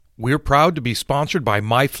We're proud to be sponsored by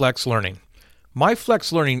MyFlex Learning.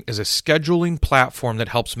 MyFlex Learning is a scheduling platform that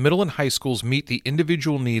helps middle and high schools meet the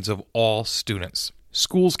individual needs of all students.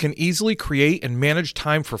 Schools can easily create and manage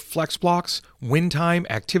time for flex blocks, win time,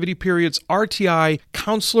 activity periods, RTI,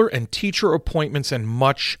 counselor and teacher appointments, and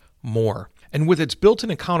much more. And with its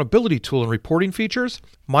built-in accountability tool and reporting features,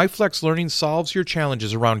 MyFlex Learning solves your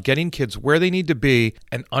challenges around getting kids where they need to be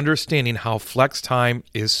and understanding how flex time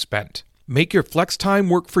is spent. Make your flex time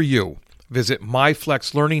work for you. Visit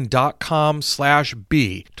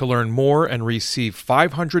myflexlearning.com/B to learn more and receive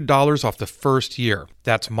 $500 off the first year.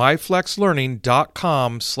 That's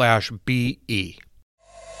myflexlearning.com/BE.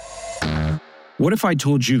 What if I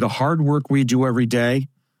told you the hard work we do every day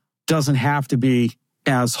doesn't have to be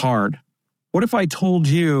as hard? What if I told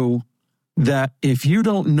you that if you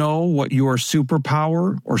don't know what your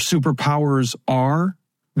superpower or superpowers are,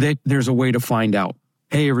 that there's a way to find out?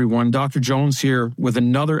 Hey everyone, Dr. Jones here with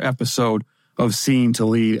another episode of Seeing to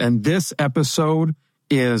Lead. And this episode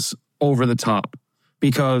is over the top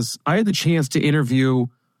because I had the chance to interview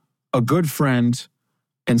a good friend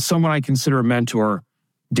and someone I consider a mentor,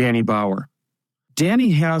 Danny Bauer.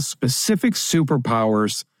 Danny has specific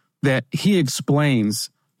superpowers that he explains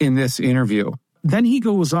in this interview. Then he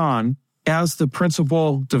goes on, as the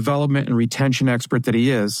principal development and retention expert that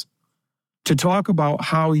he is, to talk about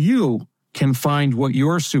how you can find what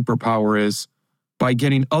your superpower is by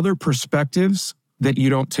getting other perspectives that you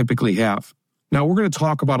don't typically have. Now, we're going to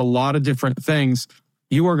talk about a lot of different things.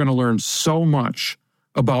 You are going to learn so much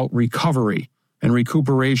about recovery and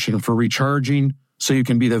recuperation for recharging so you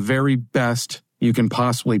can be the very best you can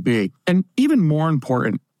possibly be. And even more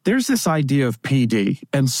important, there's this idea of PD,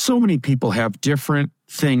 and so many people have different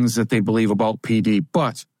things that they believe about PD.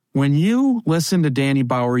 But when you listen to Danny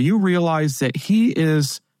Bauer, you realize that he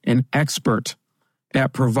is an expert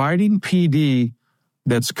at providing PD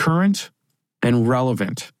that's current and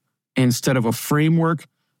relevant instead of a framework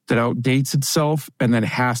that outdates itself and then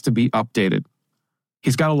has to be updated.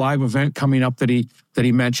 He's got a live event coming up that he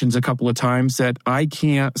mentions a couple of times that I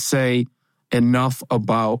can't say enough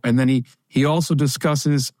about. And then he also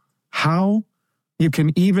discusses how you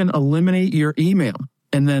can even eliminate your email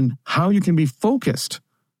and then how you can be focused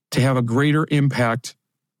to have a greater impact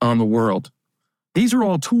on the world. These are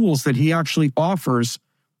all tools that he actually offers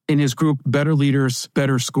in his group, Better Leaders,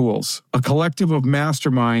 Better Schools, a collective of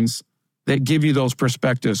masterminds that give you those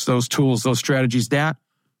perspectives, those tools, those strategies. That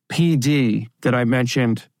PD that I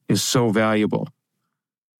mentioned is so valuable.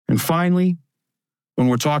 And finally, when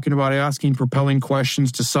we're talking about asking propelling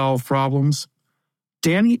questions to solve problems,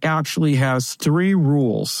 Danny actually has 3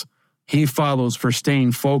 rules he follows for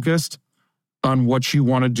staying focused on what you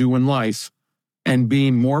want to do in life and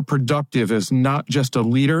being more productive as not just a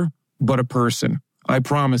leader, but a person. I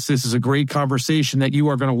promise this is a great conversation that you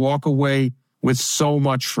are going to walk away with so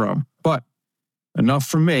much from. But enough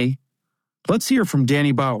from me. Let's hear from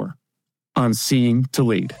Danny Bauer on Seeing to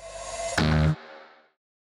Lead.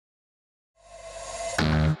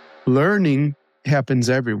 Learning happens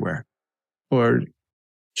everywhere, or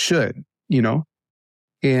should,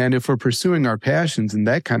 And if we're pursuing our passions and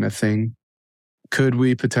that kind of thing, could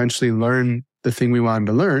we potentially learn the thing we wanted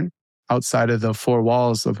to learn outside of the 4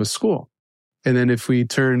 walls of a school? And then if we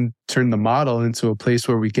turn the model into a place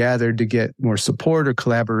where we gather to get more support or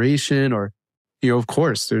collaboration, or, of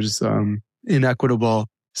course, there's inequitable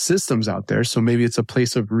systems out there. So maybe it's a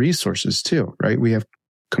place of resources too, right? We have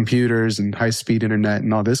computers and high-speed internet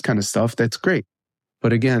and all this kind of stuff. That's great.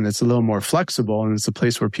 But again, it's a little more flexible, and it's a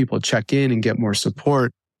place where people check in and get more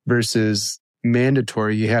support versus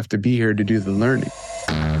mandatory. You have to be here to do the learning.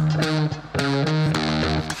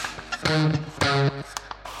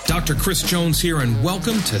 Dr. Chris Jones here, and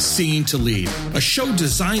welcome to Seeing to Lead, a show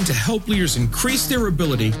designed to help leaders increase their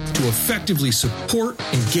ability to effectively support,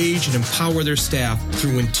 engage, and empower their staff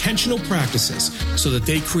through intentional practices so that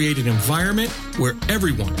they create an environment where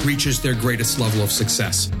everyone reaches their greatest level of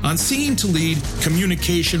success. On Seeing to Lead,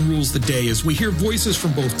 communication rules the day as we hear voices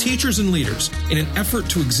from both teachers and leaders in an effort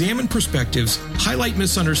to examine perspectives, highlight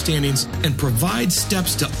misunderstandings, and provide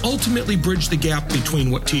steps to ultimately bridge the gap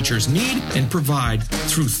between what teachers need and provide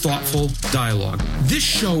through thoughtful dialogue. This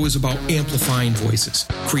show is about amplifying voices,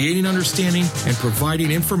 creating understanding, and providing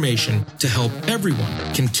information to help everyone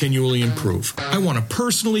continually improve. I want to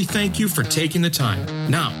personally thank you for taking the time.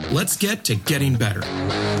 Now, let's get to getting better.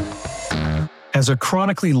 As a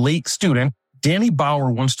chronically late student, Danny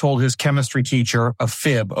Bauer once told his chemistry teacher a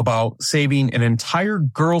fib about saving an entire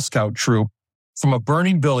Girl Scout troop from a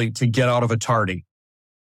burning building to get out of a tardy.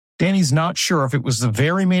 Danny's not sure if it was the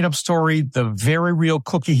very made-up story, the very real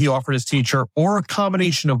cookie he offered his teacher, or a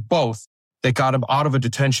combination of both, that got him out of a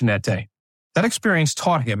detention that day. That experience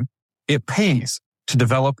taught him it pays to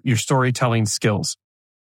develop your storytelling skills.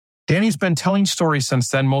 Danny's been telling stories since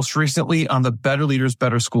then, most recently on the Better Leaders,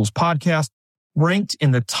 Better Schools podcast, ranked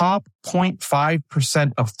in the top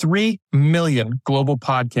 0.5% of 3 million global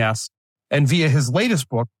podcasts, and via his latest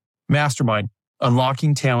book, Mastermind,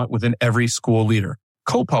 Unlocking Talent Within Every School Leader,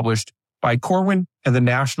 co-published by Corwin and the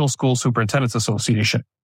National School Superintendents Association.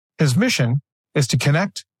 His mission is to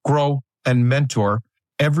connect, grow, and mentor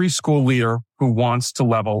every school leader who wants to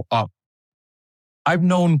level up. I've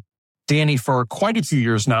known Danny for quite a few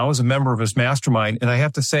years now as a member of his mastermind, and I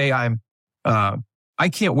have to say I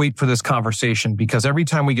can't wait for this conversation because every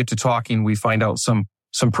time we get to talking, we find out some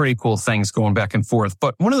pretty cool things going back and forth.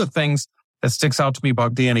 But one of the things that sticks out to me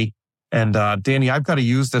about Danny, and Danny, I've got to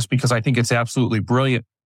use this because I think it's absolutely brilliant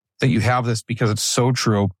that you have this because it's so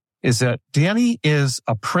true, is that Danny is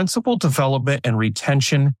a principal development and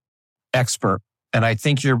retention expert. And I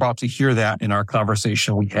think you're about to hear that in our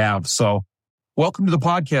conversation we have. So welcome to the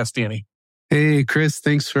podcast, Danny. Hey, Chris,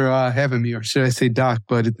 thanks for having me, or should I say Doc,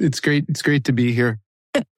 but it's great. It's great to be here.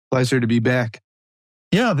 Pleasure to be back.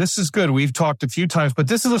 Yeah, this is good. We've talked a few times, but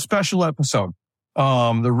this is a special episode.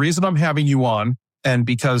 The reason I'm having you on, and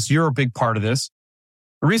because you're a big part of this,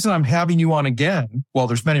 the reason I'm having you on again, well,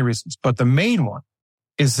 there's many reasons, but the main one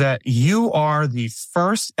is that you are the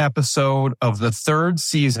first episode of the 3rd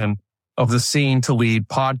season of the Seeing to Lead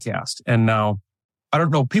podcast. And now, I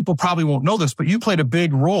don't know, people probably won't know this, but you played a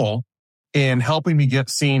big role in helping me get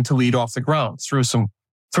Seeing to Lead off the ground through some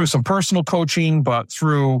personal coaching, but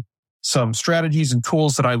through some strategies and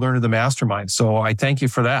tools that I learned in the mastermind. So I thank you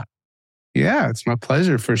for that. Yeah, it's my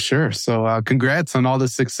pleasure for sure. So congrats on all the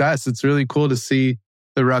success. It's really cool to see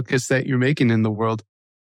the ruckus that you're making in the world.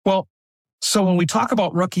 Well, so when we talk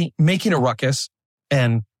about making a ruckus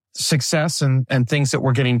and success and things that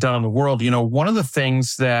we're getting done in the world, one of the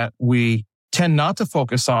things that we tend not to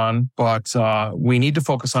focus on, but we need to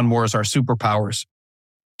focus on more is our superpowers.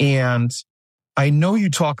 And I know you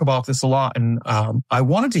talk about this a lot, and I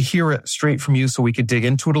wanted to hear it straight from you so we could dig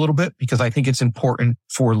into it a little bit, because I think it's important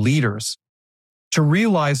for leaders to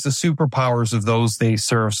realize the superpowers of those they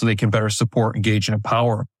serve so they can better support, engage, and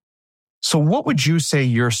empower. So what would you say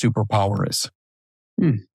your superpower is?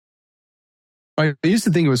 I used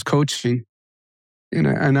to think it was coaching,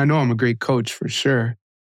 and I know I'm a great coach for sure.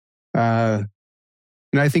 And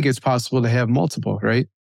I think it's possible to have multiple, right?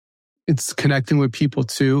 It's connecting with people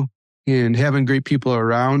too, and having great people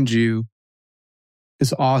around you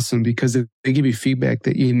is awesome because they give you feedback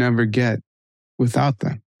that you never get without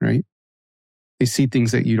them, right? They see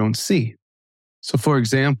things that you don't see. So for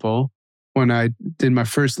example, when I did my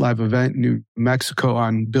first live event in New Mexico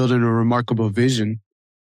on building a remarkable vision,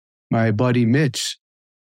 my buddy Mitch,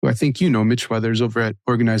 who I think you know, Mitch Weathers over at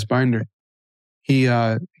Organized Binder, he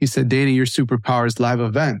said, Danny, your superpower is live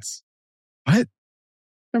events. What?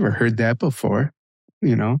 Never heard that before. I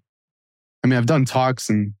mean, I've done talks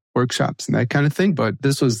and workshops and that kind of thing, but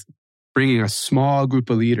this was bringing a small group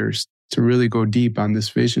of leaders to really go deep on this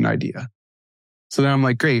vision idea. So then I'm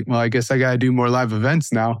like, great. Well, I guess I got to do more live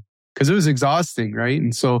events now because it was exhausting, right?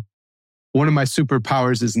 And so one of my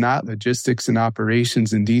superpowers is not logistics and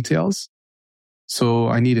operations and details. So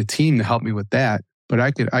I need a team to help me with that. But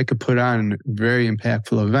I could put on a very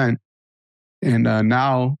impactful event. And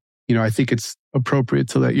now, I think it's appropriate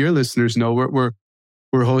to let your listeners know we're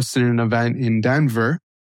hosting an event in Denver,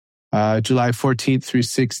 July 14th through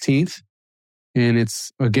 16th. And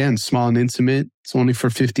it's, again, small and intimate. It's only for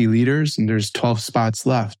 50 leaders and there's 12 spots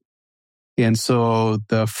left. And so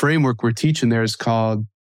the framework we're teaching there is called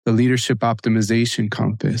the Leadership Optimization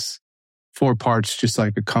Compass. 4 parts, just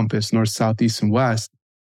like a compass, north, south, east, and west.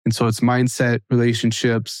 And so it's mindset,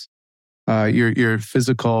 relationships, your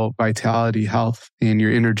physical vitality, health, and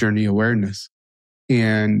your inner journey awareness.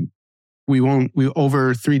 And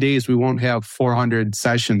over 3 days, we won't have 400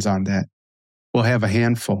 sessions on that. We'll have a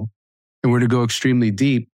handful. And we're to go extremely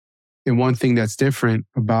deep. And one thing that's different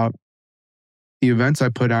about the events I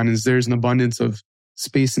put on is there's an abundance of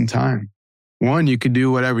space and time. One, you could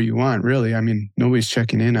do whatever you want, really. I mean, nobody's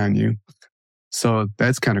checking in on you. So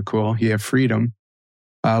that's kind of cool. You have freedom.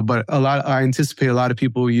 But I anticipate a lot of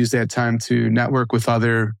people will use that time to network with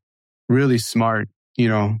other really smart,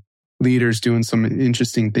 leaders doing some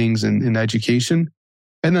interesting things in education.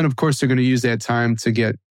 And then, of course, they're going to use that time to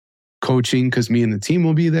get coaching because me and the team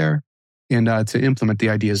will be there and to implement the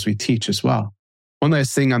ideas we teach as well. One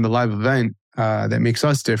last thing on the live event that makes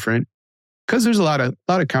us different, because there's a lot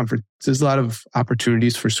of conferences, a lot of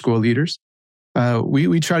opportunities for school leaders.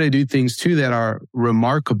 We try to do things too that are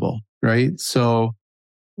remarkable, right? So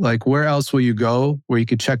like, where else will you go where you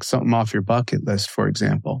could check something off your bucket list, for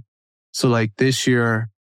example? So like this year,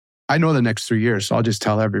 I know the next 3 years, so I'll just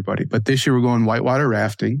tell everybody. But this year we're going whitewater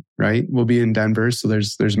rafting, right? We'll be in Denver, so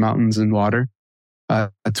there's mountains and water.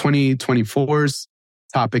 2024's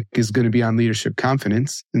topic is going to be on leadership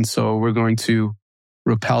confidence. And so we're going to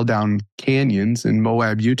rappel down canyons in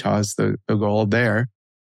Moab, Utah is the goal there.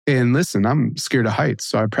 And listen, I'm scared of heights,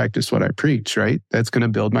 so I practice what I preach, right? That's going to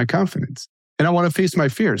build my confidence. And I want to face my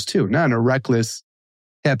fears too, not in a reckless,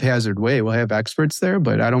 haphazard way. We'll have experts there,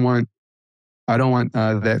 but I don't want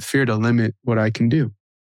that fear to limit what I can do.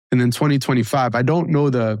 And then 2025, I don't know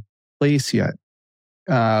the place yet,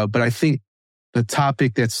 but I think the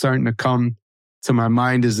topic that's starting to come to my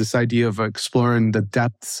mind is this idea of exploring the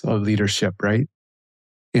depths of leadership, right?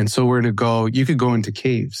 And so we're going to go, you could go into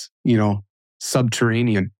caves,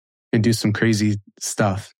 subterranean and do some crazy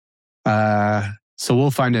stuff. So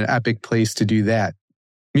we'll find an epic place to do that.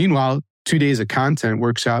 Meanwhile, 2 days of content,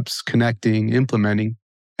 workshops, connecting, implementing,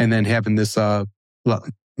 and then having this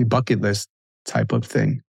bucket list type of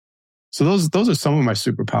thing. So those are some of my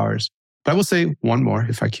superpowers. But I will say one more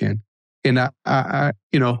if I can. And I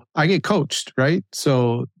get coached, right?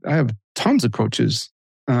 So I have tons of coaches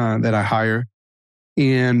that I hire.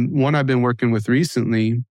 And one I've been working with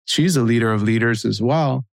recently, she's a leader of leaders as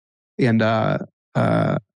well, and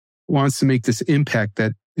wants to make this impact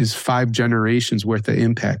that is 5 generations worth of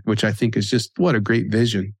impact, which I think is just what a great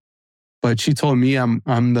vision. But she told me I'm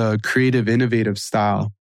the creative, innovative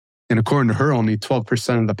style. And according to her, only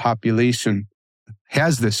 12% of the population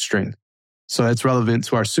has this strength. So that's relevant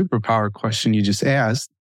to our superpower question you just asked.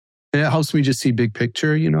 And it helps me just see big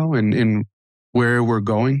picture, and where we're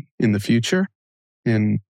going in the future.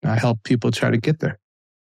 And I help people try to get there.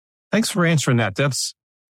 Thanks for answering that. That's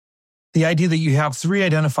the idea that you have 3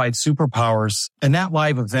 identified superpowers. And that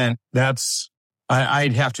live event,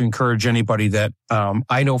 I'd have to encourage anybody that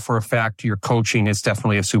I know for a fact your coaching is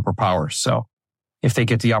definitely a superpower. So if they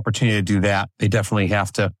get the opportunity to do that, they definitely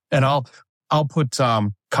have to. And I'll put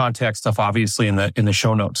contact stuff obviously in the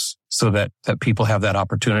show notes so that people have that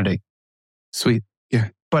opportunity. Sweet. Yeah.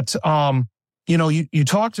 But you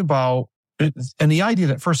talked about, and the idea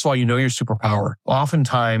that first of all, your superpower.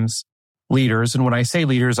 Oftentimes leaders, and when I say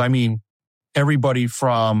leaders, I mean everybody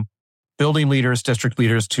from building leaders, district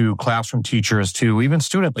leaders, to classroom teachers, to even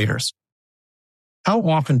student leaders. How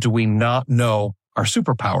often do we not know our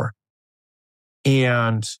superpower?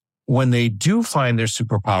 And when they do find their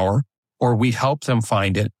superpower, or we help them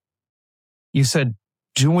find it, you said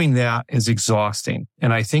doing that is exhausting.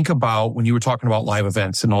 And I think about when you were talking about live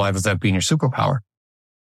events and the live event being your superpower.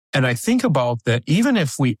 And I think about that even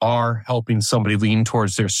if we are helping somebody lean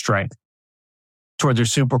towards their strength, toward their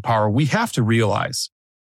superpower, we have to realize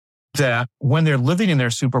that when they're living in their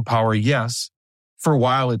superpower, yes, for a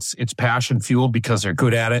while it's passion fueled because they're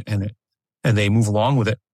good at it and they move along with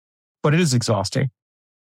it, but it is exhausting.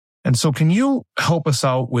 And so can you help us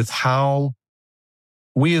out with how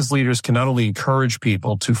we as leaders can not only encourage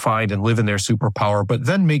people to find and live in their superpower, but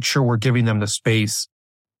then make sure we're giving them the space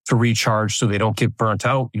to recharge so they don't get burnt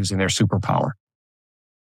out using their superpower?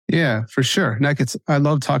 Yeah, for sure. I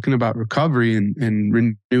love talking about recovery and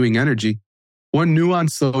renewing energy. One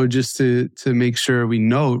nuance though, just to make sure we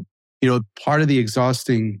note, part of the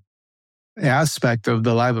exhausting aspect of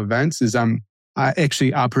the live events is I'm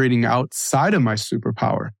actually operating outside of my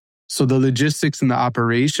superpower. So the logistics and the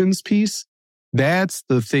operations piece, that's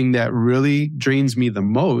the thing that really drains me the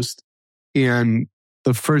most. And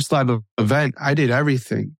the first live event, I did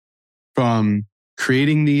everything from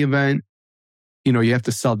creating the event. You have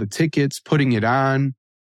to sell the tickets, putting it on,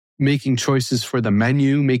 making choices for the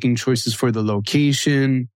menu, making choices for the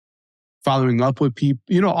location, following up with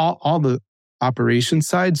people, all the operation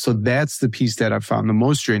side. So that's the piece that I found the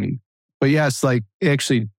most draining. But yes, like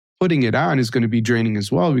actually putting it on is going to be draining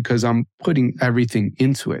as well because I'm putting everything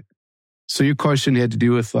into it. So your question had to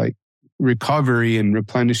do with like recovery and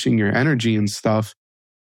replenishing your energy and stuff.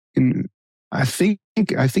 And I think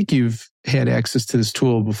you've had access to this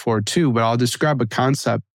tool before too, but I'll describe a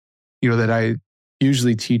concept, that I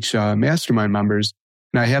usually teach mastermind members.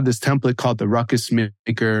 And I have this template called the Ruckus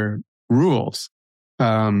Maker rules.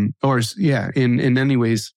 In any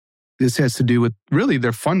ways, this has to do with really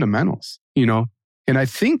their fundamentals, and I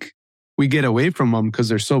think we get away from them because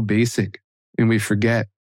they're so basic and we forget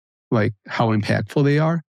like how impactful they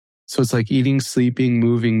are. So it's like eating, sleeping,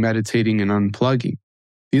 moving, meditating, and unplugging.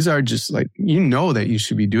 These are just like, that you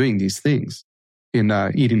should be doing these things and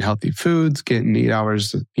eating healthy foods, getting 8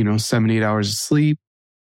 hours, 7-8 hours of sleep,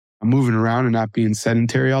 moving around and not being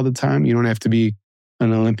sedentary all the time. You don't have to be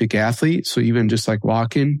an Olympic athlete. So even just like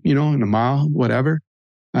walking, in a mile, whatever.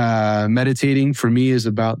 Meditating for me is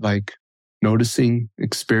about like noticing,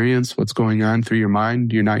 experience what's going on through your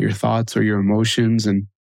mind. You're not your thoughts or your emotions. And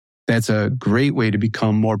that's a great way to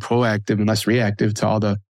become more proactive and less reactive to all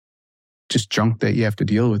the just junk that you have to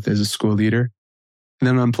deal with as a school leader. And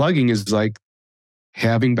then unplugging is like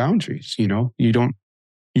having boundaries.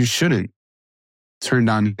 You shouldn't turn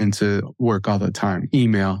on into work all the time,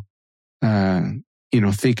 email,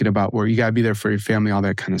 thinking about where you got to be there for your family, all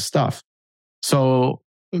that kind of stuff. So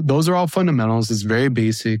those are all fundamentals. It's very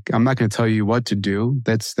basic. I'm not going to tell you what to do.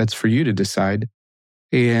 That's for you to decide.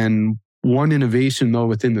 And one innovation though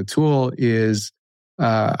within the tool is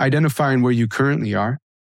identifying where you currently are.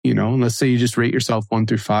 Let's say you just rate yourself 1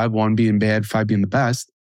 through 5, 1 being bad, 5 being the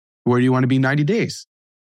best. Where do you want to be 90 days?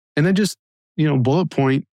 And then just, bullet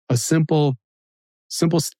point a simple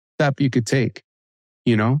step you could take,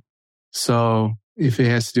 So if it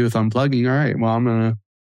has to do with unplugging, all right, well, I'm going to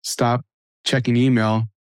stop checking email.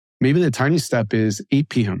 Maybe the tiny step is 8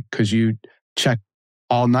 p.m. because you check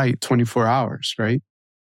all night, 24 hours, right?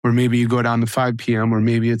 Or maybe you go down to 5 p.m. or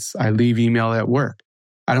maybe it's I leave email at work.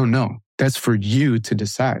 I don't know. That's for you to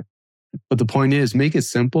decide. But the point is, make it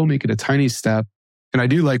simple, make it a tiny step. And I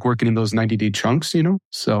do like working in those 90-day chunks,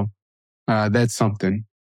 So that's something.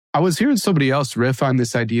 I was hearing somebody else riff on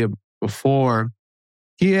this idea before.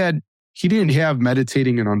 He didn't have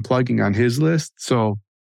meditating and unplugging on his list. So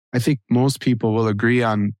I think most people will agree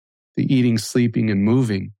on the eating, sleeping, and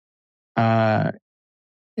moving.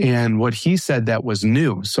 And what he said that was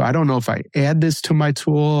new. So I don't know if I add this to my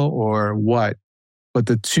tool or what, but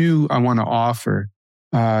the two I want to offer,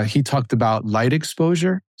 he talked about light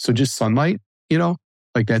exposure. So just sunlight,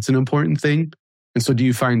 like that's an important thing. And so do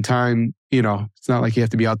you find time, it's not like you have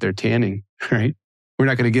to be out there tanning, right? We're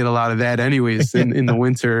not going to get a lot of that anyways in the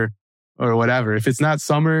winter or whatever. If it's not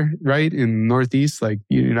summer, right, in Northeast, like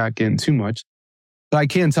you're not getting too much. But I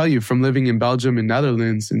can tell you from living in Belgium and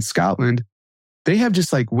Netherlands and Scotland, they have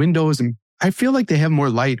just like windows and I feel like they have more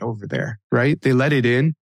light over there, right? They let it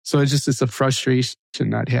in. So it's a frustration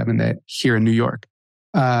not having that here in New York.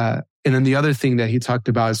 And then the other thing that he talked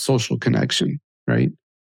about is social connection, right?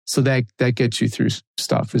 So that gets you through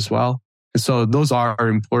stuff as well. And so those are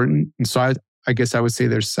important. And so I guess I would say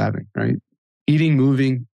there's 7, right? Eating,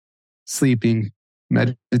 moving, sleeping,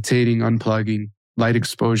 meditating, unplugging, light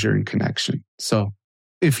exposure, and connection. So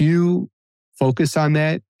if you focus on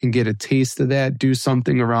that and get a taste of that, do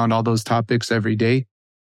something around all those topics every day,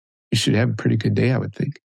 you should have a pretty good day, I would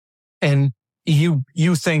think. And you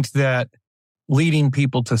think that leading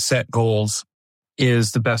people to set goals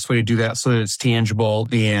is the best way to do that so that it's tangible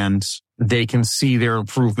and they can see their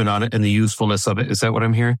improvement on it and the usefulness of it. Is that what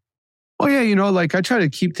I'm hearing? Oh yeah, like I try to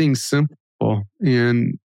keep things simple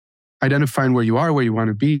and identifying where you are, where you want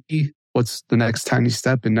to be, what's the next tiny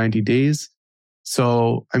step in 90 days.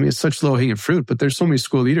 So, it's such low hanging fruit, but there's so many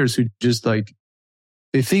school leaders who just like,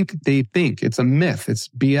 they think it's a myth. It's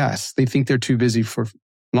BS. They think they're too busy for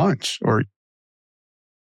lunch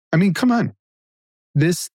come on.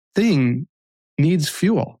 This thing needs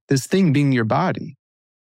fuel. This thing being your body.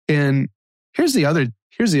 And here's the other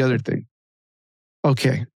thing.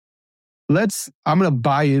 Okay. I'm going to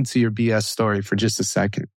buy into your BS story for just a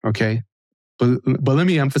second. Okay. But let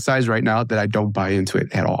me emphasize right now that I don't buy into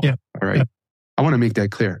it at all. Yeah. All right. Yeah. I want to make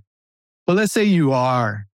that clear. But let's say you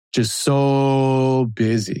are just so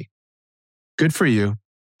busy. Good for you.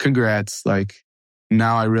 Congrats. Like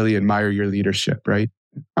now I really admire your leadership, right?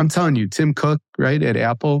 I'm telling you, Tim Cook, right, at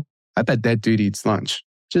Apple, I bet that dude eats lunch.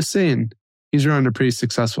 Just saying, he's running a pretty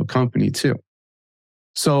successful company too.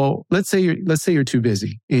 So let's say you're too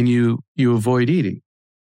busy and you avoid eating.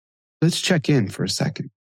 Let's check in for a second.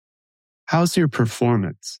 How's your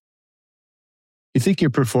performance? You think you're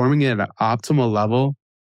performing at an optimal level,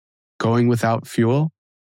 going without fuel,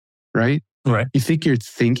 right? Right. You think your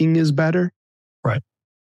thinking is better? Right.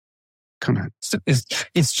 Come on.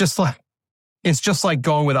 It's just like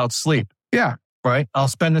going without sleep. Yeah. Right. I'll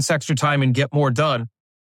spend this extra time and get more done.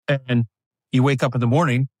 And you wake up in the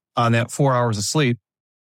morning on that 4 hours of sleep.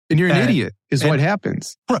 And you're an idiot is what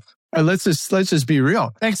happens. Right. Let's just be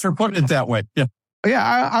real. Thanks for putting it that way. Yeah.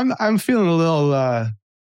 Yeah. I'm feeling a little,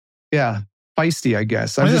 feisty, I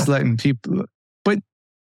guess. I'm just letting people, but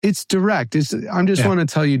it's direct. I'm just want to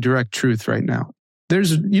tell you direct truth right now.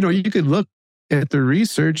 There's, you could look at the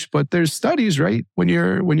research, but there's studies, right? When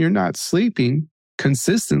you're not sleeping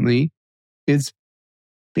consistently, it's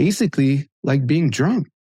basically like being drunk.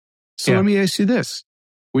 So let me ask you this.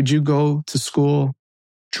 Would you go to school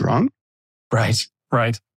drunk? Right.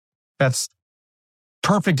 That's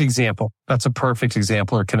perfect example. That's a perfect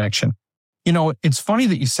example or connection. It's funny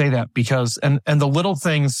that you say that because, and the little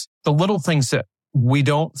things that we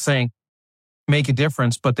don't think make a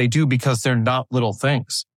difference, but they do because they're not little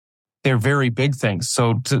things. They're very big things.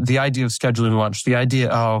 So the idea of scheduling lunch, the idea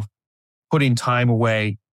of putting time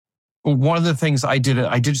away. One of the things I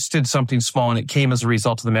just did something small and it came as a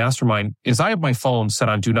result of the mastermind is I have my phone set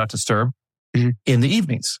on Do Not Disturb in the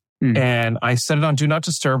evenings. And I set it on Do Not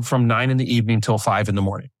Disturb from 9 in the evening till 5 in the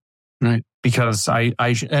morning. Right. Because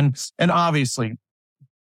and obviously,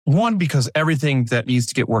 one, because everything that needs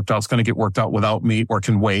to get worked out is going to get worked out without me or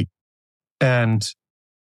can wait. And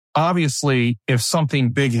obviously, if something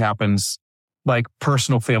big happens, like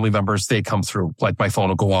personal family members, they come through, like my phone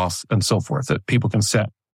will go off and so forth, that people can set.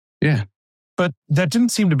 Yeah. But that didn't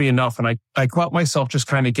seem to be enough. And I caught myself just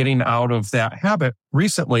kind of getting out of that habit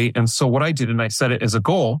recently. And so what I did, and I set it as a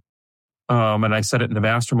goal, and I set it in the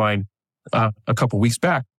mastermind a couple weeks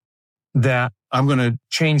back, that I'm going to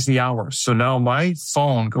change the hours. So now my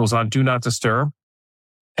phone goes on Do Not Disturb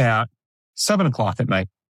at 7 o'clock at night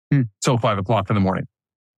till 5 o'clock in the morning.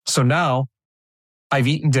 So now I've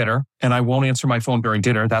eaten dinner and I won't answer my phone during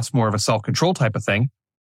dinner. That's more of a self-control type of thing.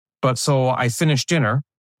 But so I finish dinner,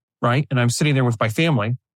 right? And I'm sitting there with my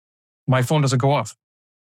family. My phone doesn't go off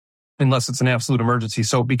unless it's an absolute emergency.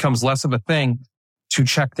 So it becomes less of a thing to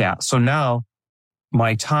check that. So now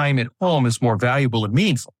my time at home is more valuable and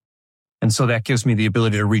meaningful. And so that gives me the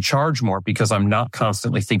ability to recharge more because I'm not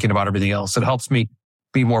constantly thinking about everything else. It helps me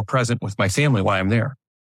be more present with my family while I'm there.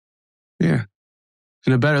 Yeah.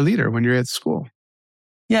 And a better leader when you're at school.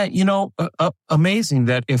 Yeah. Amazing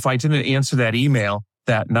that if I didn't answer that email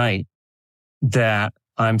that night, that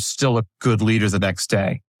I'm still a good leader the next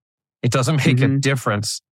day. It doesn't make a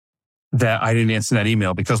difference that I didn't answer that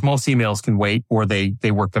email because most emails can wait or they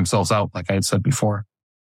work themselves out, like I had said before.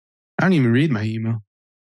 I don't even read my email.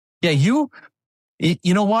 Yeah, you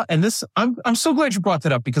know what? And this, I'm so glad you brought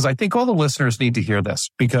that up because I think all the listeners need to hear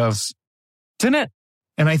this because and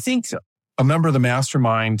I think a member of the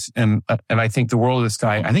mastermind and I think the world of this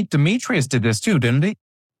guy, I think Demetrius did this too, didn't he?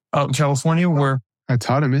 Out in California where I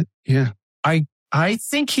taught him it. Yeah. I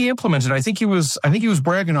think he implemented. I think he was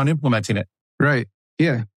bragging on implementing it. Right.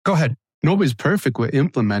 Yeah. Go ahead. Nobody's perfect with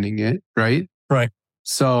implementing it, right? Right.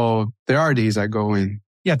 So there are days I go in.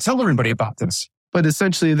 Yeah. Tell everybody about this. But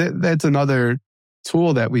essentially, that's another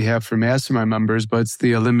tool that we have for mastermind members, but it's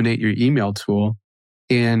the eliminate your email tool.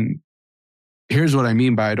 And here's what I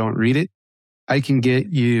mean by I don't read it. I can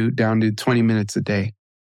get you down to 20 minutes a day,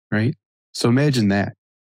 right? So imagine that,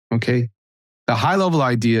 okay? The high level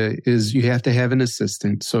idea is you have to have an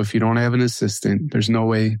assistant. So if you don't have an assistant, there's no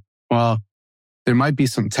way, well, there might be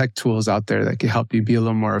some tech tools out there that can help you be a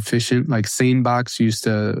little more efficient. Like SaneBox used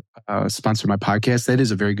to sponsor my podcast. That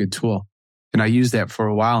is a very good tool. And I used that for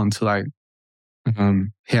a while until I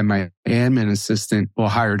had my admin assistant,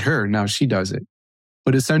 hired her. Now she does it.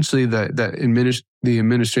 But essentially the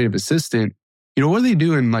administrative assistant, what do they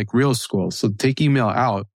do in like real school? So take email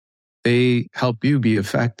out. They help you be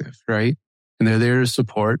effective, right? And they're there to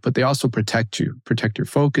support, but they also protect you, protect your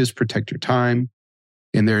focus, protect your time.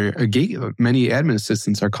 And many admin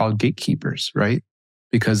assistants are called gatekeepers, right?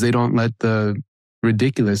 Because they don't let the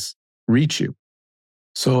ridiculous reach you.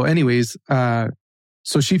 So anyways,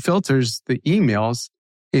 so she filters the emails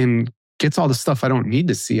and gets all the stuff I don't need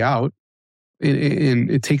to see out.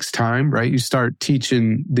 And it takes time, right? You start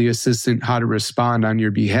teaching the assistant how to respond on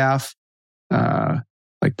your behalf.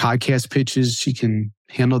 Like podcast pitches, she can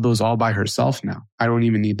handle those all by herself now. I don't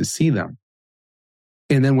even need to see them.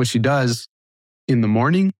 And then what she does in the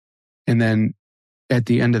morning, and then at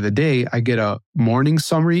the end of the day, I get a morning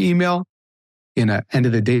summary email and an end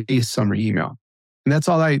of the day summary email. And that's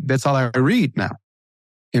all I read now.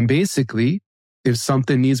 And basically, if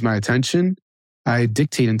something needs my attention, I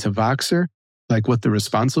dictate into Voxer, like what the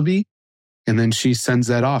response will be. And then she sends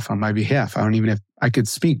that off on my behalf. I could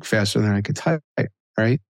speak faster than I could type,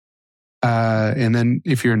 right? And then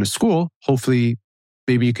if you're in a school, hopefully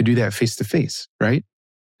maybe you could do that face to face, right?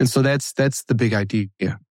 And so that's the big idea.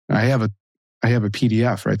 I have a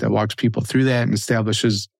PDF, right, that walks people through that and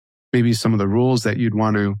establishes maybe some of the rules that you'd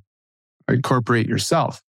want to incorporate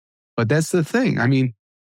yourself. But that's the thing. I mean,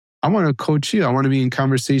 I want to coach you. I want to be in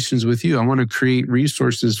conversations with you. I want to create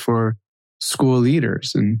resources for school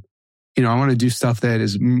leaders. And, I want to do stuff that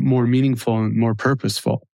is more meaningful and more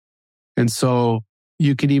purposeful. And so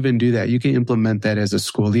you can even do that. You can implement that as a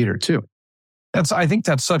school leader too. I think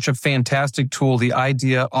that's such a fantastic tool. The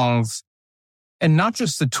idea of, and not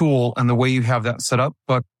just the tool and the way you have that set up,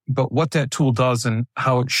 but what that tool does and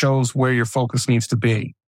how it shows where your focus needs to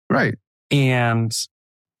be. Right. And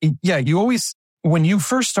yeah, you always, when you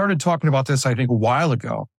first started talking about this, I think a while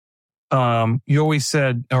ago, you always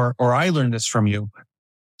said, or I learned this from you,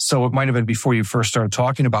 So it might have been before you first started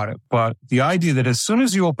talking about it. But the idea that as soon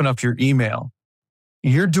as you open up your email,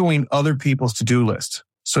 you're doing other people's to-do list.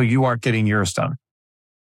 So you aren't getting yours done.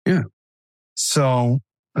 Yeah. So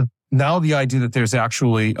now the idea that there's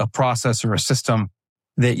actually a process or a system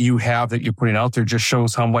that you have that you're putting out there just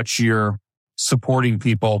shows how much you're supporting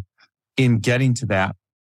people in getting to that.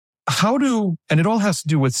 And it all has to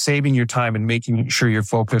do with saving your time and making sure you're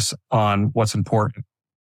focused on what's important.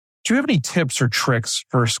 Do you have any tips or tricks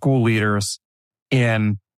for school leaders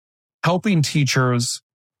in helping teachers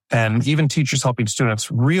and even teachers helping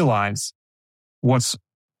students realize what's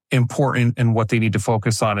important and what they need to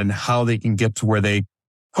focus on and how they can get to where they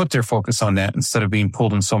put their focus on that instead of being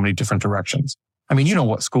pulled in so many different directions? I mean, you know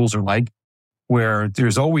what schools are like, where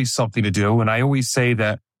there's always something to do. And I always say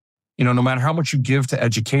that, no matter how much you give to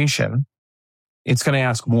education, it's going to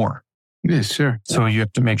ask more. Yeah, sure. So you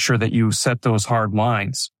have to make sure that you set those hard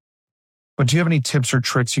lines. But do you have any tips or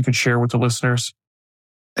tricks you could share with the listeners?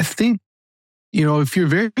 I think, if you're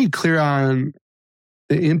very clear on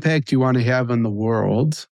the impact you want to have on the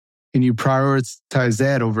world and you prioritize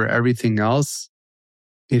that over everything else,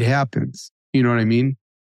 it happens. You know what I mean?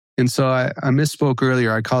 And so I misspoke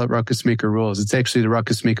earlier. I call it Ruckus Maker Rules. It's actually the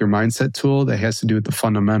Ruckus Maker mindset tool that has to do with the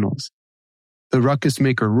fundamentals. The Ruckus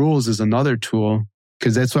Maker Rules is another tool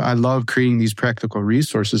because that's what I love, creating these practical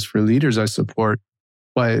resources for leaders I support.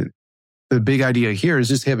 But the big idea here is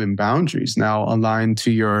just having boundaries now aligned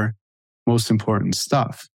to your most important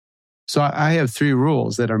stuff. So I have 3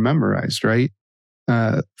 rules that are memorized, right?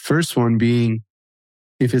 First one being,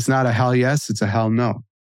 if it's not a hell yes, it's a hell no.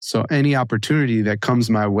 So any opportunity that comes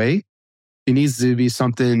my way, it needs to be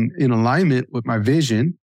something in alignment with my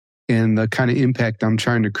vision and the kind of impact I'm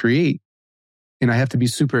trying to create. And I have to be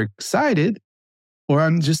super excited or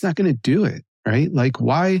I'm just not going to do it, right? Like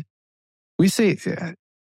why we say,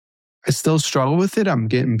 I still struggle with it. I'm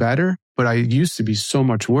getting better, but I used to be so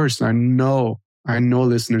much worse. And I know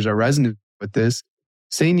listeners are resonant with this,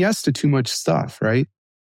 saying yes to too much stuff, right?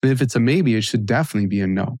 And if it's a maybe, it should definitely be a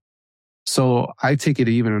no. So I take it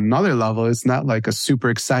even another level. It's not like a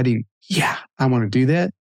super exciting, yeah, I want to do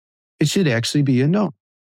that. It should actually be a no,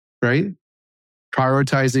 right?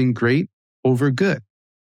 Prioritizing great over good.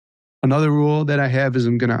 Another rule that I have is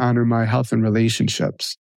I'm going to honor my health and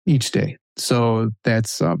relationships each day. So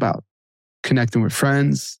that's about connecting with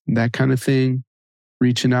friends, that kind of thing,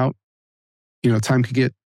 reaching out. Time could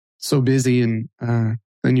get so busy and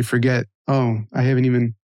then you forget, I haven't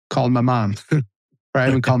even called my mom. Or I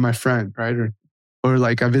haven't called my friend, right? Or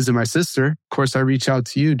like I visit my sister. Of course, I reach out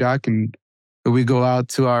to you, Doc, and we go out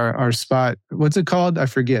to our spot. What's it called? I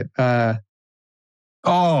forget.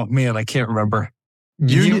 Oh, man, I can't remember.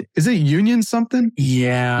 Is it Union something?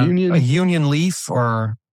 Yeah. A Union Leaf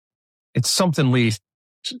or it's something leaf.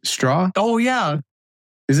 Straw? Oh, yeah.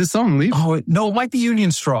 Is it something leaf? Oh, no, it might be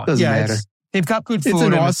Union Straw. Doesn't matter. They've got good food. It's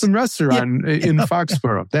an awesome restaurant in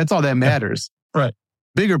Foxborough. That's all that matters. Right.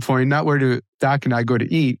 Bigger point, not where do Doc and I go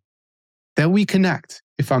to eat, that we connect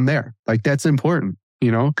if I'm there. Like that's important,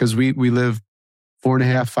 because we live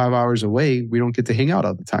 4.5, 5 hours away. We don't get to hang out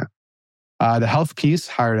all the time. The health piece,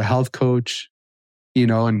 hired a health coach,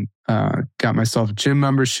 and got myself a gym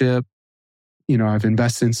membership. I've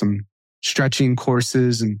invested in some stretching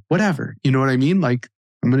courses and whatever. You know what I mean? Like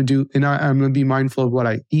I'm going to be mindful of what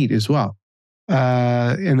I eat as well.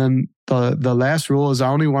 And then the last rule is I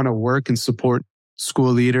only want to work and support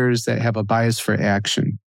school leaders that have a bias for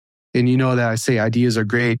action. And that I say ideas are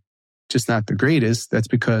great, just not the greatest. That's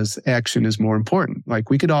because action is more important.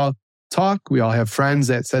 Like we could all talk. We all have friends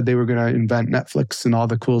that said they were going to invent Netflix and all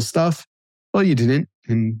the cool stuff. Well, you didn't,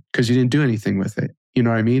 and because you didn't do anything with it. You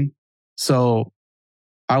know what I mean? So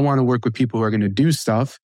I want to work with people who are going to do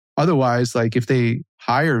stuff. Otherwise, like if they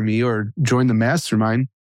hire me or join the mastermind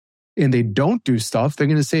and they don't do stuff, they're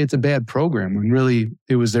going to say it's a bad program when really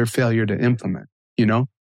it was their failure to implement.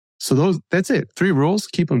 So that's it. 3 rules,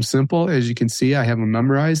 keep them simple. As you can see, I have them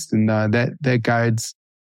memorized and that guides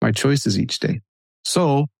my choices each day.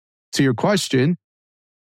 So to your question,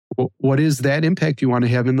 what is that impact you want to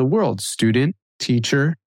have in the world? Student,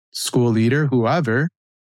 teacher, school leader, whoever.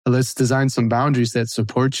 Let's design some boundaries that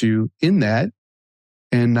support you in that.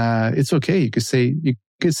 And it's okay. You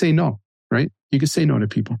could say no, right? You could say no to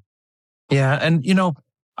people. Yeah. And,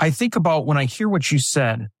 I think about when I hear what you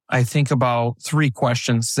said, I think about 3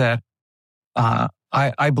 questions that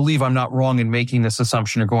I believe I'm not wrong in making this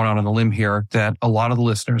assumption or going out on a limb here that a lot of the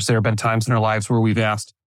listeners, there have been times in our lives where we've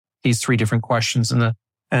asked these 3 different questions. And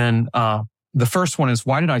the first one is,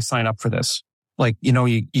 why did I sign up for this? Like,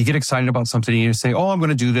 you get excited about something and you say, I'm going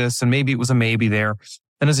to do this. And maybe it was a maybe there.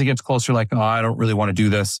 And as it gets closer, like, I don't really want to do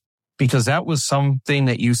this because that was something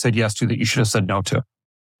that you said yes to that you should have said no to.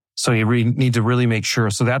 So you need to really make sure.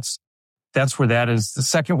 So that's where that is. The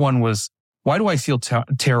second one was, why do I feel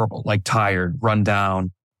terrible, like tired, run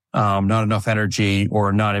down, not enough energy,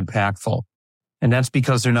 or not impactful? And that's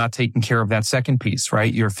because they're not taking care of that second piece,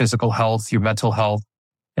 right? Your physical health, your mental health,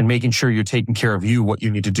 and making sure you're taking care of you, what you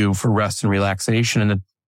need to do for rest and relaxation. And then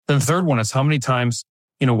the third one is, how many times,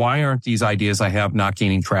 why aren't these ideas I have not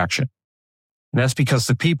gaining traction? And that's because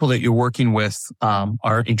the people that you're working with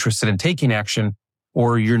aren't interested in taking action,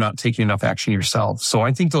 or you're not taking enough action yourself. So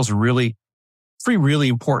I think those are three really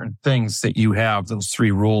important things that you have, those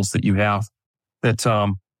three rules that you have, that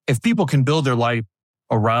if people can build their life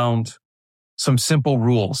around some simple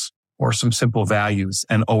rules or some simple values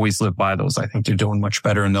and always live by those, I think they're doing much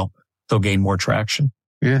better, and they'll gain more traction.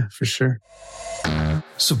 Yeah, for sure.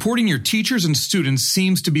 Supporting your teachers and students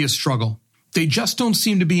seems to be a struggle. They just don't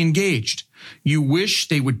seem to be engaged. You wish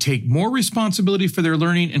they would take more responsibility for their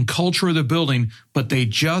learning and culture of the building, but they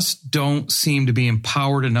just don't seem to be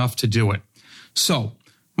empowered enough to do it. So,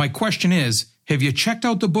 my question is, have you checked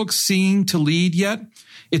out the book Seeing to Lead yet?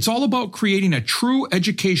 It's all about creating a true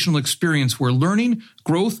educational experience where learning,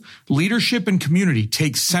 growth, leadership, and community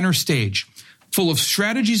take center stage. Full of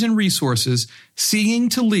strategies and resources, Seeing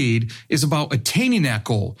to Lead is about attaining that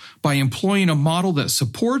goal by employing a model that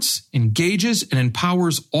supports, engages, and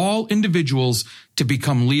empowers all individuals to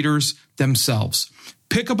become leaders themselves.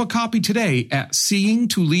 Pick up a copy today at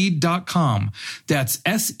seeingtolead.com. That's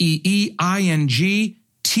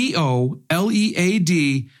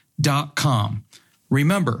SEEINGTOLEAD.com.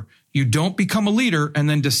 Remember, you don't become a leader and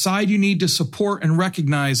then decide you need to support and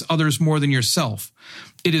recognize others more than yourself.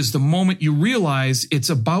 It is the moment you realize it's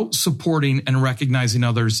about supporting and recognizing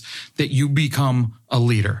others that you become a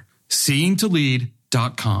leader.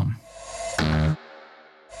 Seeingtolead.com.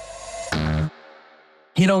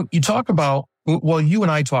 You talk about, you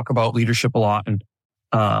and I talk about leadership a lot, and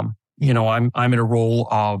I'm in a role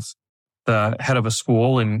of the head of a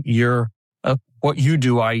school, and what you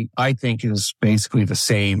do, I think, is basically the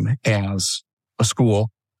same as a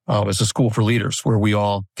school for leaders, where we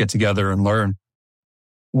all get together and learn.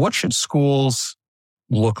 What should schools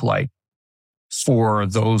look like for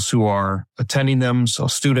those who are attending them, so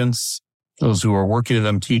students, those who are working in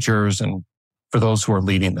them, teachers, and for those who are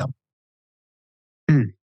leading them?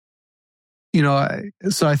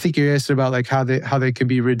 So I think you're asking about like how they could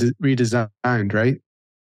be redesigned, right?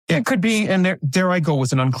 It could be, and there I go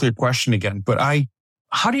with an unclear question again. But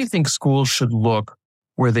how do you think schools should look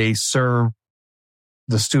where they serve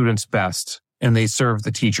the students best and they serve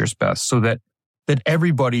the teachers best, so that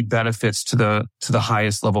everybody benefits to the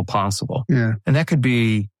highest level possible? Yeah. And that could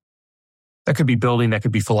be building, that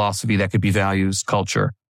could be philosophy, that could be values,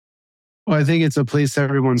 culture. Well, I think it's a place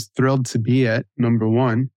everyone's thrilled to be at, number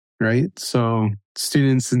one, right? So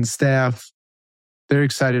students and staff, they're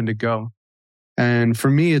excited to go. And for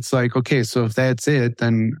me, it's like, okay, so if that's it,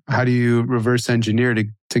 then how do you reverse engineer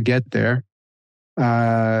to get there?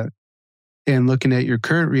 And looking at your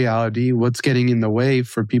current reality, what's getting in the way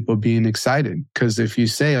for people being excited? Because if you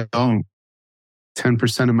say,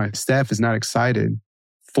 10% of my staff is not excited,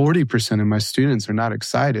 40% of my students are not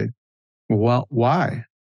excited, well, why?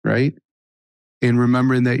 Right? And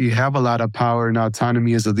remembering that you have a lot of power and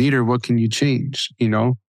autonomy as a leader, what can you change?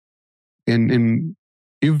 And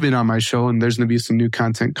you've been on my show, and there's going to be some new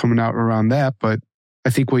content coming out around that. But I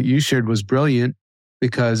think what you shared was brilliant,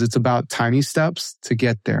 because it's about tiny steps to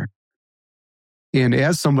get there. And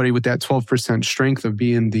as somebody with that 12% strength of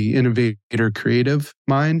being the innovator, creative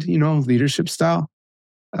mind, leadership style,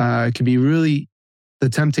 it could be really, the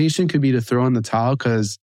temptation could be to throw in the towel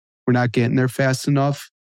because we're not getting there fast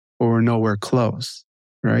enough, or we're nowhere close,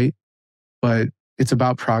 right? But it's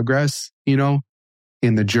about progress, in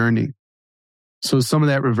the journey. So some of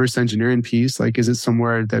that reverse engineering piece, like, is it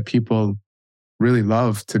somewhere that people really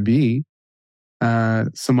love to be?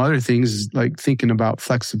 Some other things, like thinking about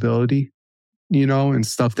flexibility, and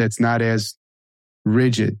stuff that's not as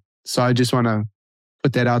rigid. So I just want to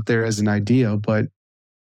put that out there as an idea. But,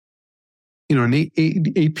 an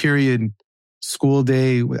eight period school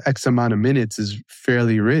day with X amount of minutes is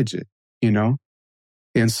fairly rigid,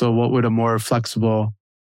 And so what would a more flexible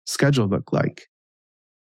schedule look like?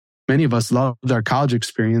 Many of us loved our college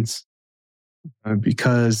experience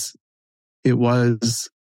because it allowed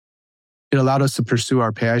us to pursue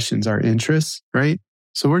our passions, our interests, right?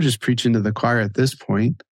 So we're just preaching to the choir at this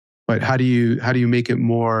point. But how do you make it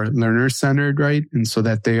more learner centered, right? And so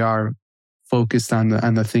that they are focused on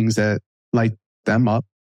the things that light them up.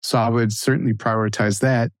 So I would certainly prioritize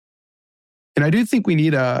that. And I do think we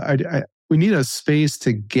need a space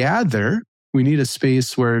to gather we need a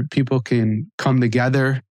space where people can come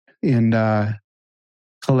together and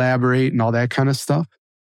collaborate and all that kind of stuff.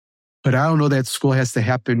 But I don't know that school has to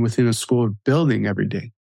happen within a school building every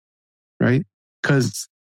day, right? Because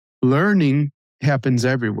learning happens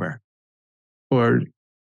everywhere, or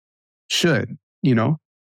should,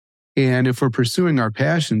 And if we're pursuing our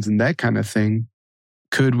passions and that kind of thing,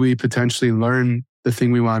 could we potentially learn the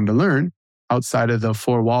thing we wanted to learn outside of the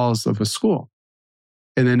four walls of a school?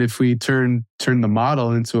 And then if we turn the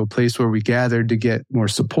model into a place where we gather to get more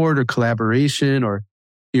support or collaboration, or,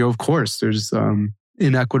 of course, there's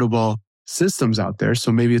inequitable systems out there.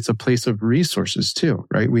 So maybe it's a place of resources too,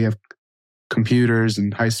 right? We have computers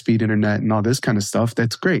and high-speed internet and all this kind of stuff.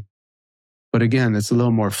 That's great. But again, it's a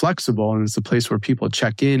little more flexible, and it's a place where people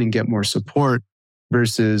check in and get more support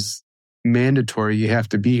versus mandatory. You have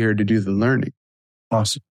to be here to do the learning.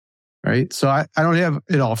 Awesome. Right? So I don't have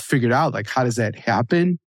it all figured out. Like, how does that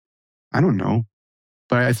happen? I don't know.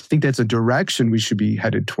 But I think that's a direction we should be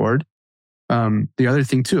headed toward. The other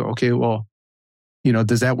thing too, okay, well,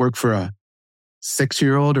 does that work for a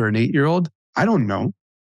 6-year-old or an 8-year-old? I don't know.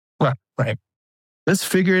 Right. Let's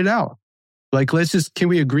figure it out. Like, can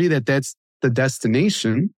we agree that that's the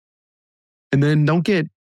destination? And then don't get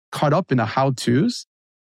caught up in the how-tos.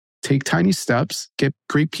 Take tiny steps, get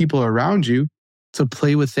great people around you to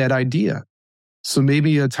play with that idea. So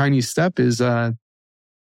maybe a tiny step is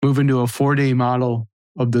moving to a 4-day model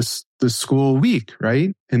of the school week,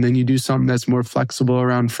 right? And then you do something that's more flexible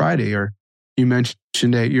around Friday. Or you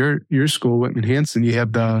mentioned at your school, Whitman Hanson, you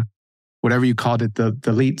have the, whatever you called it, the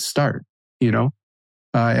late start,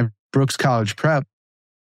 At Brooks College Prep,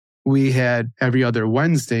 we had every other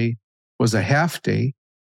Wednesday was a half day,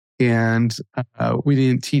 and we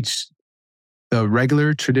didn't teach the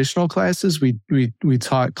regular traditional classes. We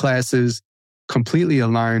taught classes completely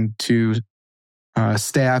aligned to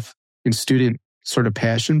staff and student sort of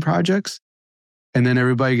passion projects. And then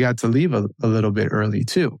everybody got to leave a little bit early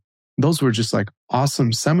too. Those were just like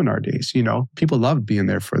awesome seminar days, People loved being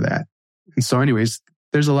there for that. And so anyways,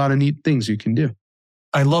 there's a lot of neat things you can do.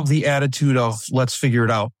 I love the attitude of let's figure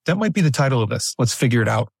it out. That might be the title of this. Let's figure it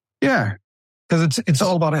out. Yeah. Because it's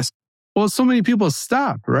all about us. Well, so many people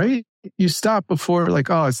stop, right? You stop before like,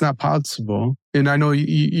 oh, it's not possible. And I know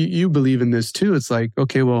you believe in this too. It's like,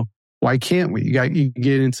 okay, well, why can't we? You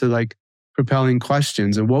get into like propelling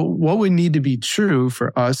questions and what would need to be true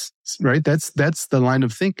for us, right? That's the line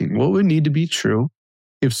of thinking. What would need to be true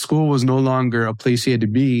if school was no longer a place you had to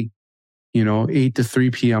be, 8 to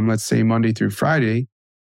 3 p.m., let's say Monday through Friday,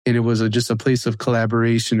 and it was just a place of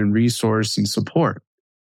collaboration and resource and support?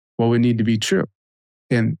 What would need to be true?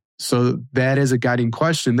 And so that is a guiding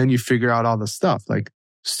question. Then you figure out all the stuff like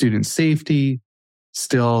student safety,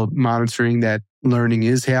 still monitoring that learning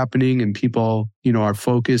is happening and people, are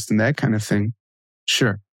focused and that kind of thing.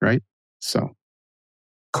 Sure. Right. So.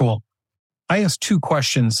 Cool. I asked 2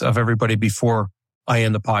 questions of everybody before I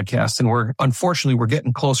end the podcast, and we're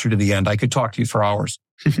getting closer to the end. I could talk to you for hours,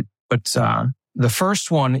 but the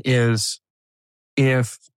first one is,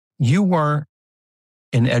 if you were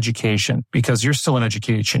in education, because you're still in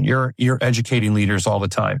education, you're educating leaders all the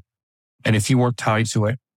time. And if you weren't tied to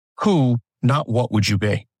it, who, not what would you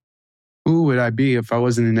be? Who would I be if I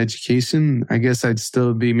wasn't in education? I guess I'd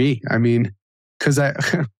still be me. I mean, because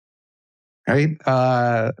right?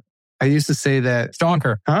 I used to say that.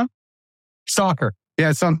 Stalker. Huh? Stalker. Yeah,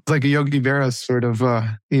 it sounds like a Yogi Berra sort of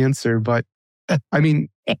answer. But I mean,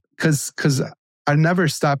 because I never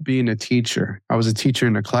stopped being a teacher. I was a teacher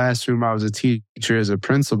in the classroom. I was a teacher as a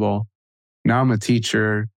principal. Now I'm a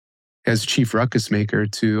teacher as chief ruckus maker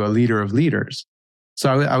to a leader of leaders.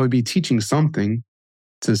 So I would be teaching something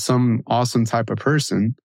to some awesome type of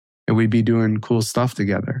person, and we'd be doing cool stuff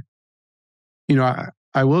together.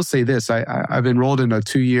 I will say this. I've enrolled in a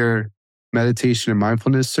 2-year meditation and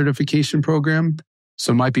mindfulness certification program.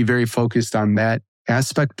 So it might be very focused on that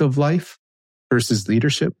aspect of life versus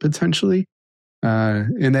leadership potentially.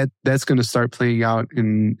 And that's going to start playing out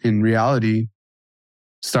in reality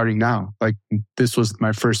starting now. Like, this was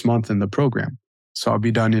my first month in the program. So I'll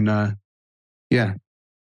be done in,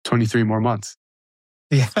 23 more months.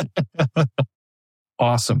 Yeah.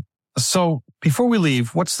 Awesome. So before we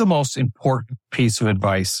leave, what's the most important piece of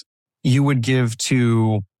advice you would give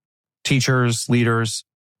to teachers, leaders,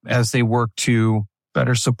 as they work to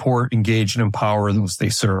better support, engage, and empower those they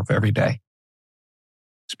serve every day?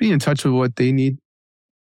 Just be in touch with what they need.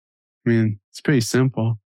 I mean, it's pretty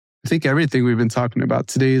simple. I think everything we've been talking about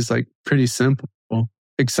today is like pretty simple,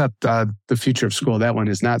 except the future of school. That one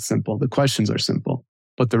is not simple. The questions are simple.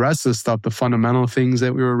 But the rest of the stuff, the fundamental things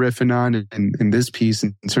that we were riffing on in this piece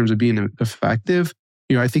in terms of being effective,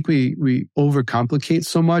 I think we overcomplicate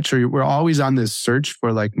so much, or we're always on this search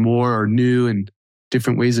for like more or new and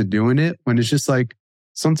different ways of doing it, when it's just like,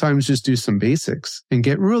 sometimes just do some basics and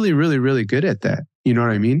get really, really, really good at that. You know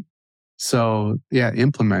what I mean? So yeah,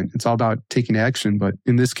 implement. It's all about taking action. But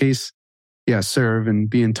in this case, yeah, serve and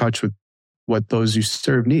be in touch with what those you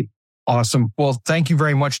serve need. Awesome. Well, thank you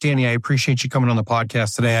very much, Danny. I appreciate you coming on the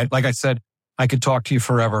podcast today. Like I said, I could talk to you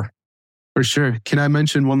forever. For sure. Can I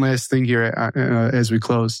mention one last thing here as we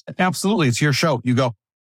close? Absolutely. It's your show. You go.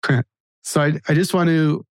 So I just want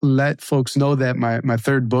to let folks know that my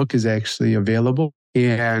third book is actually available,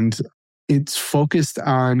 and it's focused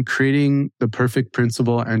on creating the perfect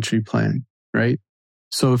principal entry plan, right?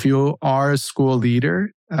 So if you are a school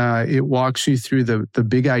leader, it walks you through the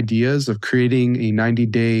big ideas of creating a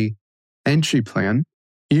 90-day entry plan.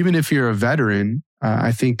 Even if you're a veteran,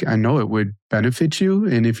 I know it would benefit you.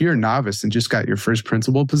 And if you're a novice and just got your first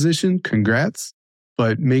principal position, congrats.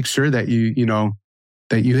 But make sure that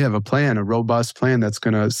that you have a plan, a robust plan that's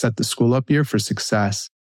going to set the school up year for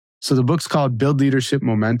success. So the book's called Build Leadership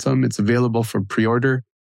Momentum. It's available for pre-order,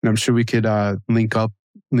 and I'm sure we could link up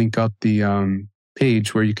the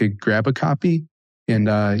page where you could grab a copy. And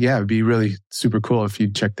it'd be really super cool if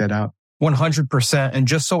you'd check that out. 100%. And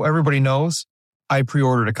just so everybody knows, I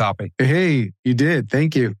pre-ordered a copy. Hey, you did.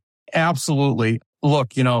 Thank you. Absolutely.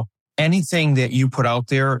 Look, anything that you put out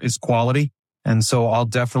there is quality. And so I'll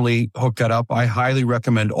definitely hook that up. I highly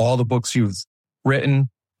recommend all the books you've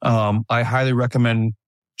written. I highly recommend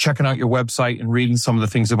checking out your website and reading some of the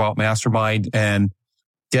things about Mastermind and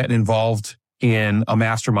getting involved in a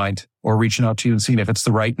mastermind or reaching out to you and seeing if it's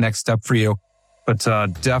the right next step for you. But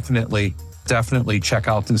definitely check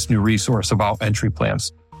out this new resource about entry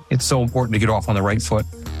plans. It's so important to get off on the right foot.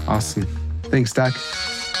 Awesome. Thanks, Doc.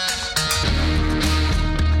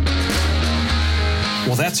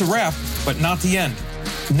 Well, that's a wrap, but not the end.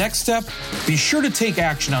 Next step, be sure to take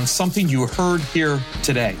action on something you heard here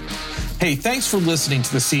today. Hey, thanks for listening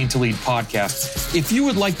to the Seeing to Lead podcast. If you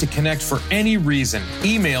would like to connect for any reason,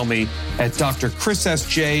 email me at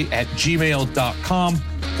drchrissj@gmail.com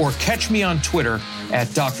or catch me on Twitter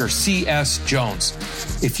at Dr. C.S. Jones.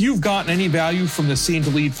 If you've gotten any value from the Seeing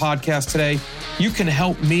to Lead podcast today, you can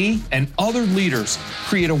help me and other leaders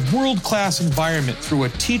create a world-class environment through a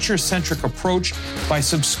teacher-centric approach by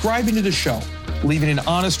subscribing to the show, leaving an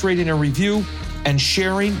honest rating and review, and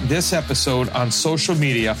sharing this episode on social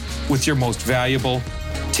media with your most valuable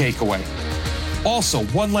takeaway. Also,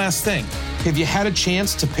 one last thing. Have you had a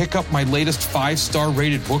chance to pick up my latest 5-star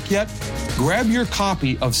rated book yet? Grab your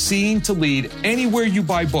copy of Seeing to Lead anywhere you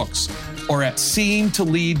buy books or at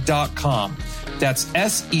seeingtolead.com. That's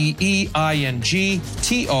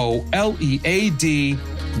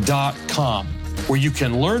seeingtolead.com, where you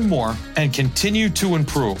can learn more and continue to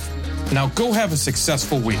improve. Now go have a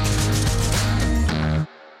successful week.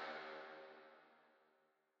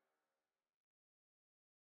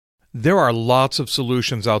 There are lots of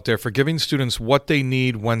solutions out there for giving students what they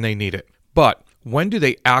need when they need it. But when do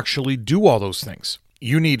they actually do all those things?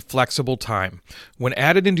 You need flexible time. When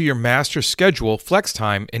added into your master's schedule, Flex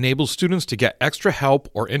Time enables students to get extra help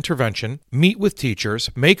or intervention, meet with teachers,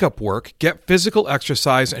 make up work, get physical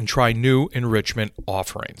exercise, and try new enrichment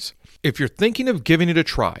offerings. If you're thinking of giving it a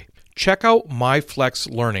try, check out MyFlex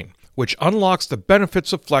Learning, which unlocks the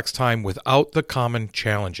benefits of Flex Time without the common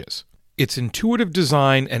challenges. Its intuitive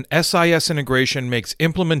design and SIS integration makes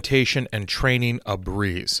implementation and training a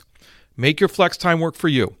breeze. Make your Flex Time work for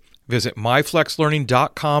you. Visit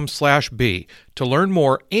myflexlearning.com/B to learn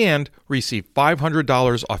more and receive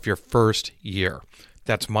 $500 off your first year.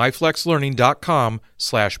 That's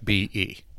myflexlearning.com/BE.